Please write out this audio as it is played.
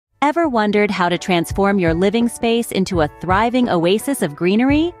Ever wondered how to transform your living space into a thriving oasis of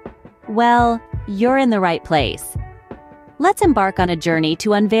greenery? Well, you're in the right place. Let's embark on a journey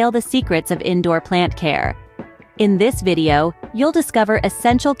to unveil the secrets of indoor plant care. In this video, you'll discover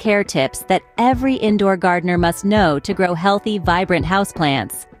essential care tips that every indoor gardener must know to grow healthy, vibrant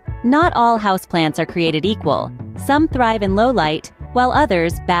houseplants. Not all houseplants are created equal. Some thrive in low light, while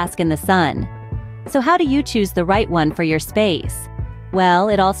others bask in the sun. So how do you choose the right one for your space? Well,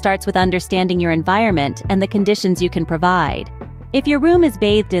 it all starts with understanding your environment and the conditions you can provide. If your room is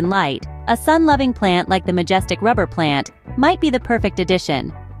bathed in light, a sun-loving plant like the majestic rubber plant might be the perfect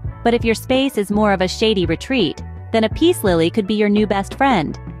addition. But if your space is more of a shady retreat, then a peace lily could be your new best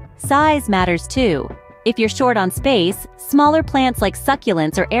friend. Size matters too. If you're short on space, smaller plants like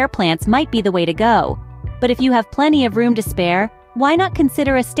succulents or air plants might be the way to go. But if you have plenty of room to spare, why not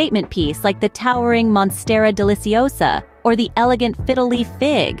consider a statement piece like the towering Monstera deliciosa or the elegant fiddle-leaf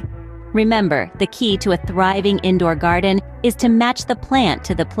fig? Remember, the key to a thriving indoor garden is to match the plant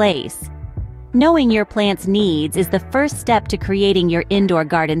to the place. Knowing your plant's needs is the first step to creating your indoor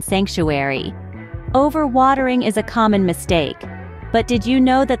garden sanctuary. Overwatering is a common mistake. But did you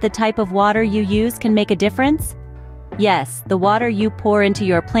know that the type of water you use can make a difference? Yes, the water you pour into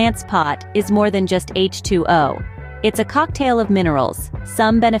your plant's pot is more than just H2O. It's a cocktail of minerals,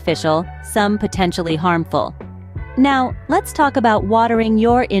 some beneficial, some potentially harmful. Now, let's talk about watering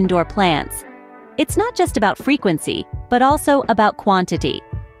your indoor plants. It's not just about frequency, but also about quantity.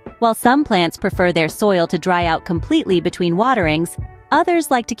 While some plants prefer their soil to dry out completely between waterings, others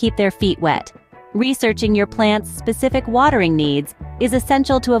like to keep their feet wet. Researching your plant's specific watering needs is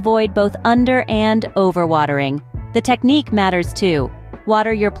essential to avoid both under- and overwatering. The technique matters too.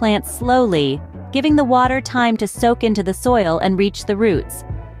 Water your plants slowly, giving the water time to soak into the soil and reach the roots.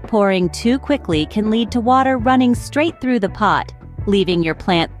 Pouring too quickly can lead to water running straight through the pot, leaving your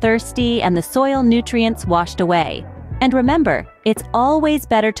plant thirsty and the soil nutrients washed away. And remember, it's always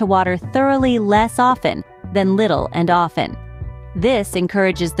better to water thoroughly less often than little and often. This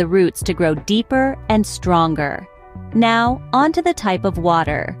encourages the roots to grow deeper and stronger. Now, onto the type of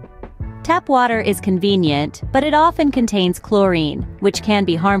water. Tap water is convenient, but it often contains chlorine, which can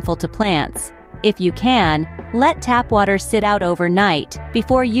be harmful to plants. If you can, let tap water sit out overnight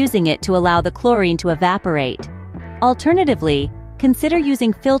before using it to allow the chlorine to evaporate. Alternatively, consider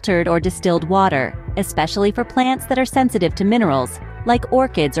using filtered or distilled water, especially for plants that are sensitive to minerals, like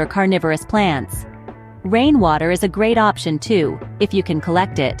orchids or carnivorous plants. Rainwater is a great option too, if you can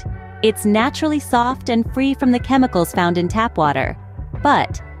collect it. It's naturally soft and free from the chemicals found in tap water.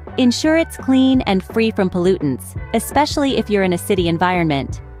 But ensure it's clean and free from pollutants, especially if you're in a city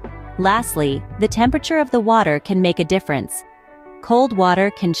environment. Lastly, the temperature of the water can make a difference. Cold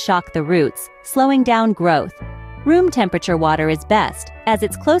water can shock the roots, slowing down growth. Room temperature water is best, as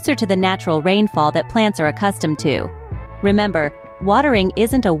it's closer to the natural rainfall that plants are accustomed to. Remember, watering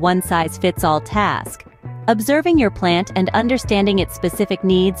isn't a one-size-fits-all task. Observing your plant and understanding its specific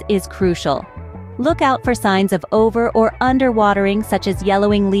needs is crucial. Look out for signs of over- or underwatering, such as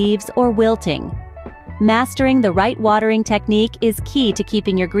yellowing leaves or wilting. Mastering the right watering technique is key to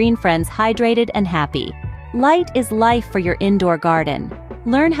keeping your green friends hydrated and happy. Light is life for your indoor garden.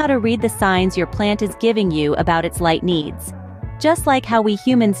 Learn how to read the signs your plant is giving you about its light needs. Just like how we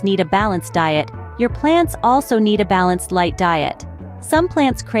humans need a balanced diet, your plants also need a balanced light diet. Some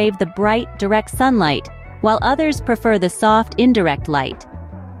plants crave the bright, direct sunlight, while others prefer the soft, indirect light.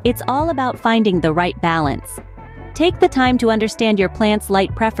 It's all about finding the right balance. Take the time to understand your plant's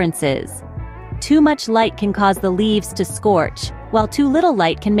light preferences. Too much light can cause the leaves to scorch, while too little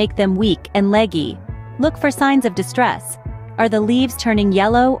light can make them weak and leggy. Look for signs of distress. Are the leaves turning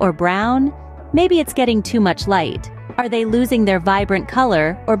yellow or brown? Maybe it's getting too much light. Are they losing their vibrant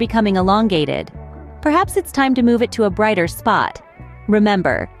color or becoming elongated? Perhaps it's time to move it to a brighter spot.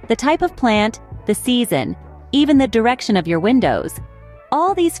 Remember, the type of plant, the season, even the direction of your windows.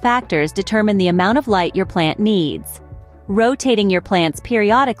 All these factors determine the amount of light your plant needs. Rotating your plants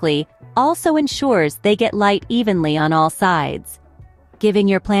periodically also ensures they get light evenly on all sides. Giving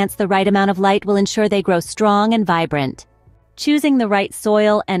your plants the right amount of light will ensure they grow strong and vibrant. Choosing the right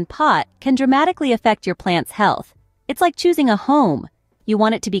soil and pot can dramatically affect your plant's health. It's like choosing a home. You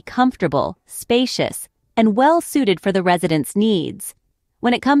want it to be comfortable, spacious, and well-suited for the residents' needs.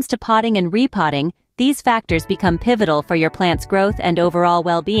 When it comes to potting and repotting, these factors become pivotal for your plant's growth and overall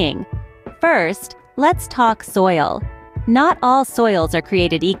well-being. First, let's talk soil. Not all soils are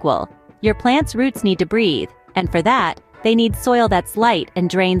created equal. Your plant's roots need to breathe, and for that, they need soil that's light and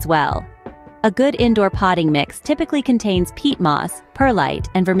drains well. A good indoor potting mix typically contains peat moss, perlite,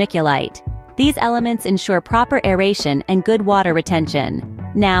 and vermiculite. These elements ensure proper aeration and good water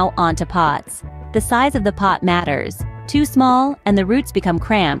retention. Now, onto pots. The size of the pot matters. Too small, and the roots become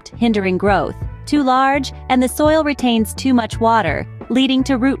cramped, hindering growth. Too large, and the soil retains too much water, leading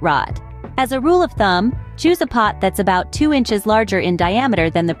to root rot. As a rule of thumb, choose a pot that's about 2 inches larger in diameter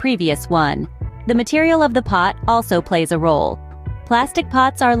than the previous one. The material of the pot also plays a role. Plastic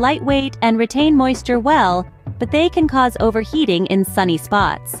pots are lightweight and retain moisture well, but they can cause overheating in sunny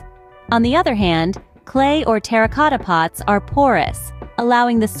spots. On the other hand, clay or terracotta pots are porous,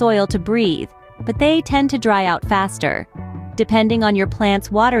 allowing the soil to breathe, but they tend to dry out faster. Depending on your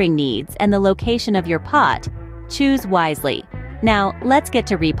plant's watering needs and the location of your pot, choose wisely. Now, let's get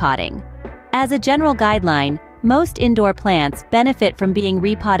to repotting. As a general guideline, most indoor plants benefit from being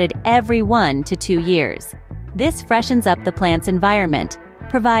repotted every 1 to 2 years. This freshens up the plant's environment,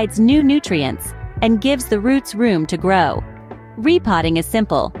 provides new nutrients, and gives the roots room to grow. Repotting is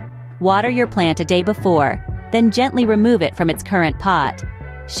simple. Water your plant a day before, then gently remove it from its current pot.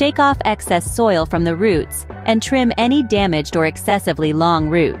 Shake off excess soil from the roots and trim any damaged or excessively long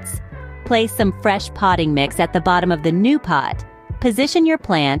roots. Place some fresh potting mix at the bottom of the new pot. Position your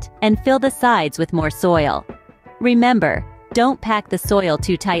plant and fill the sides with more soil. Remember, don't pack the soil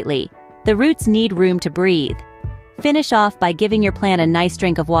too tightly. The roots need room to breathe. Finish off by giving your plant a nice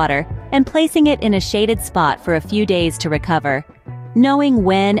drink of water and placing it in a shaded spot for a few days to recover. Knowing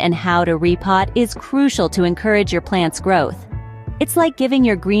when and how to repot is crucial to encourage your plant's growth. It's like giving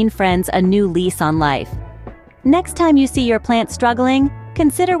your green friends a new lease on life. Next time you see your plant struggling,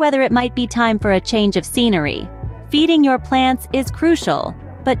 consider whether it might be time for a change of scenery. Feeding your plants is crucial,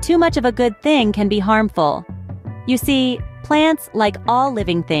 but too much of a good thing can be harmful. You see, plants, like all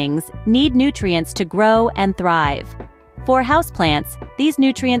living things, need nutrients to grow and thrive. For houseplants, these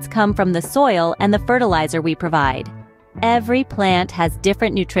nutrients come from the soil and the fertilizer we provide. Every plant has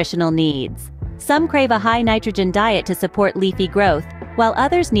different nutritional needs. Some crave a high nitrogen diet to support leafy growth, while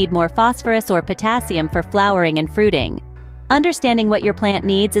others need more phosphorus or potassium for flowering and fruiting. Understanding what your plant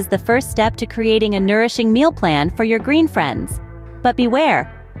needs is the first step to creating a nourishing meal plan for your green friends. But beware,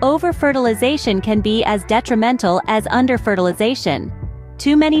 over-fertilization can be as detrimental as under-fertilization.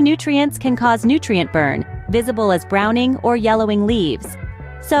 Too many nutrients can cause nutrient burn, visible as browning or yellowing leaves.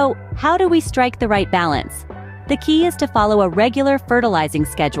 So, how do we strike the right balance? The key is to follow a regular fertilizing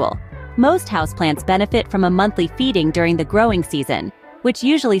schedule. Most houseplants benefit from a monthly feeding during the growing season, which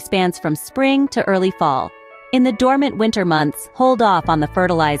usually spans from spring to early fall. In the dormant winter months, hold off on the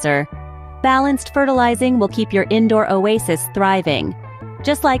fertilizer. Balanced fertilizing will keep your indoor oasis thriving.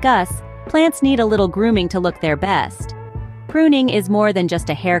 Just like us, plants need a little grooming to look their best. Pruning is more than just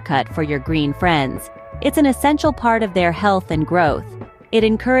a haircut for your green friends. It's an essential part of their health and growth. It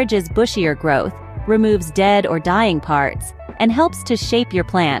encourages bushier growth, removes dead or dying parts, and helps to shape your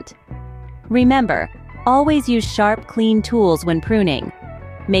plant. Remember, always use sharp, clean tools when pruning.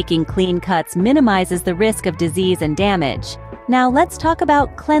 Making clean cuts minimizes the risk of disease and damage. Now let's talk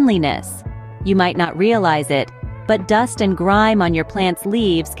about cleanliness. You might not realize it, but dust and grime on your plant's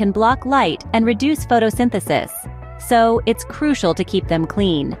leaves can block light and reduce photosynthesis. So it's crucial to keep them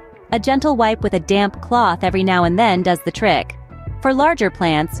clean. A gentle wipe with a damp cloth every now and then does the trick. For larger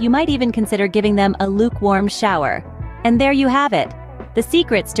plants, you might even consider giving them a lukewarm shower. And there you have it. The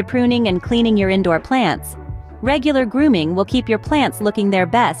secrets to pruning and cleaning your indoor plants. Regular grooming will keep your plants looking their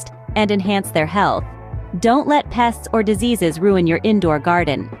best and enhance their health. Don't let pests or diseases ruin your indoor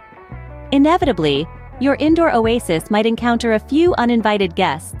garden. Inevitably, your indoor oasis might encounter a few uninvited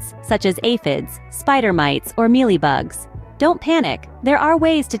guests, such as aphids, spider mites, or mealybugs. Don't panic, there are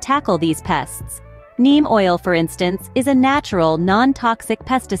ways to tackle these pests. Neem oil, for instance, is a natural, non-toxic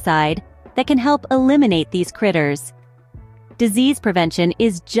pesticide that can help eliminate these critters. Disease prevention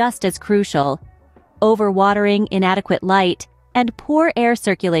is just as crucial. Overwatering, inadequate light, and poor air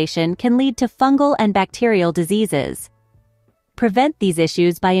circulation can lead to fungal and bacterial diseases. Prevent these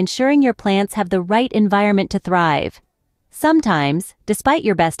issues by ensuring your plants have the right environment to thrive. Sometimes, despite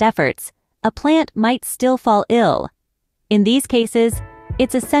your best efforts, a plant might still fall ill. In these cases,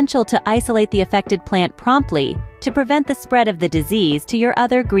 it's essential to isolate the affected plant promptly to prevent the spread of the disease to your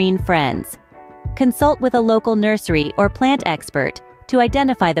other green friends. Consult with a local nursery or plant expert to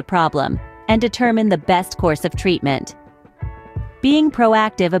identify the problem and determine the best course of treatment. Being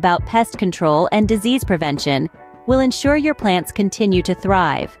proactive about pest control and disease prevention will ensure your plants continue to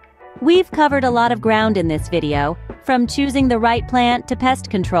thrive. We've covered a lot of ground in this video, from choosing the right plant to pest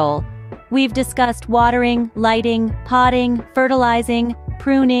control. We've discussed watering, lighting, potting, fertilizing,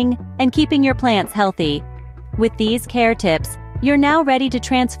 pruning, and keeping your plants healthy. With these care tips, you're now ready to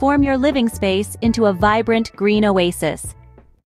transform your living space into a vibrant green oasis.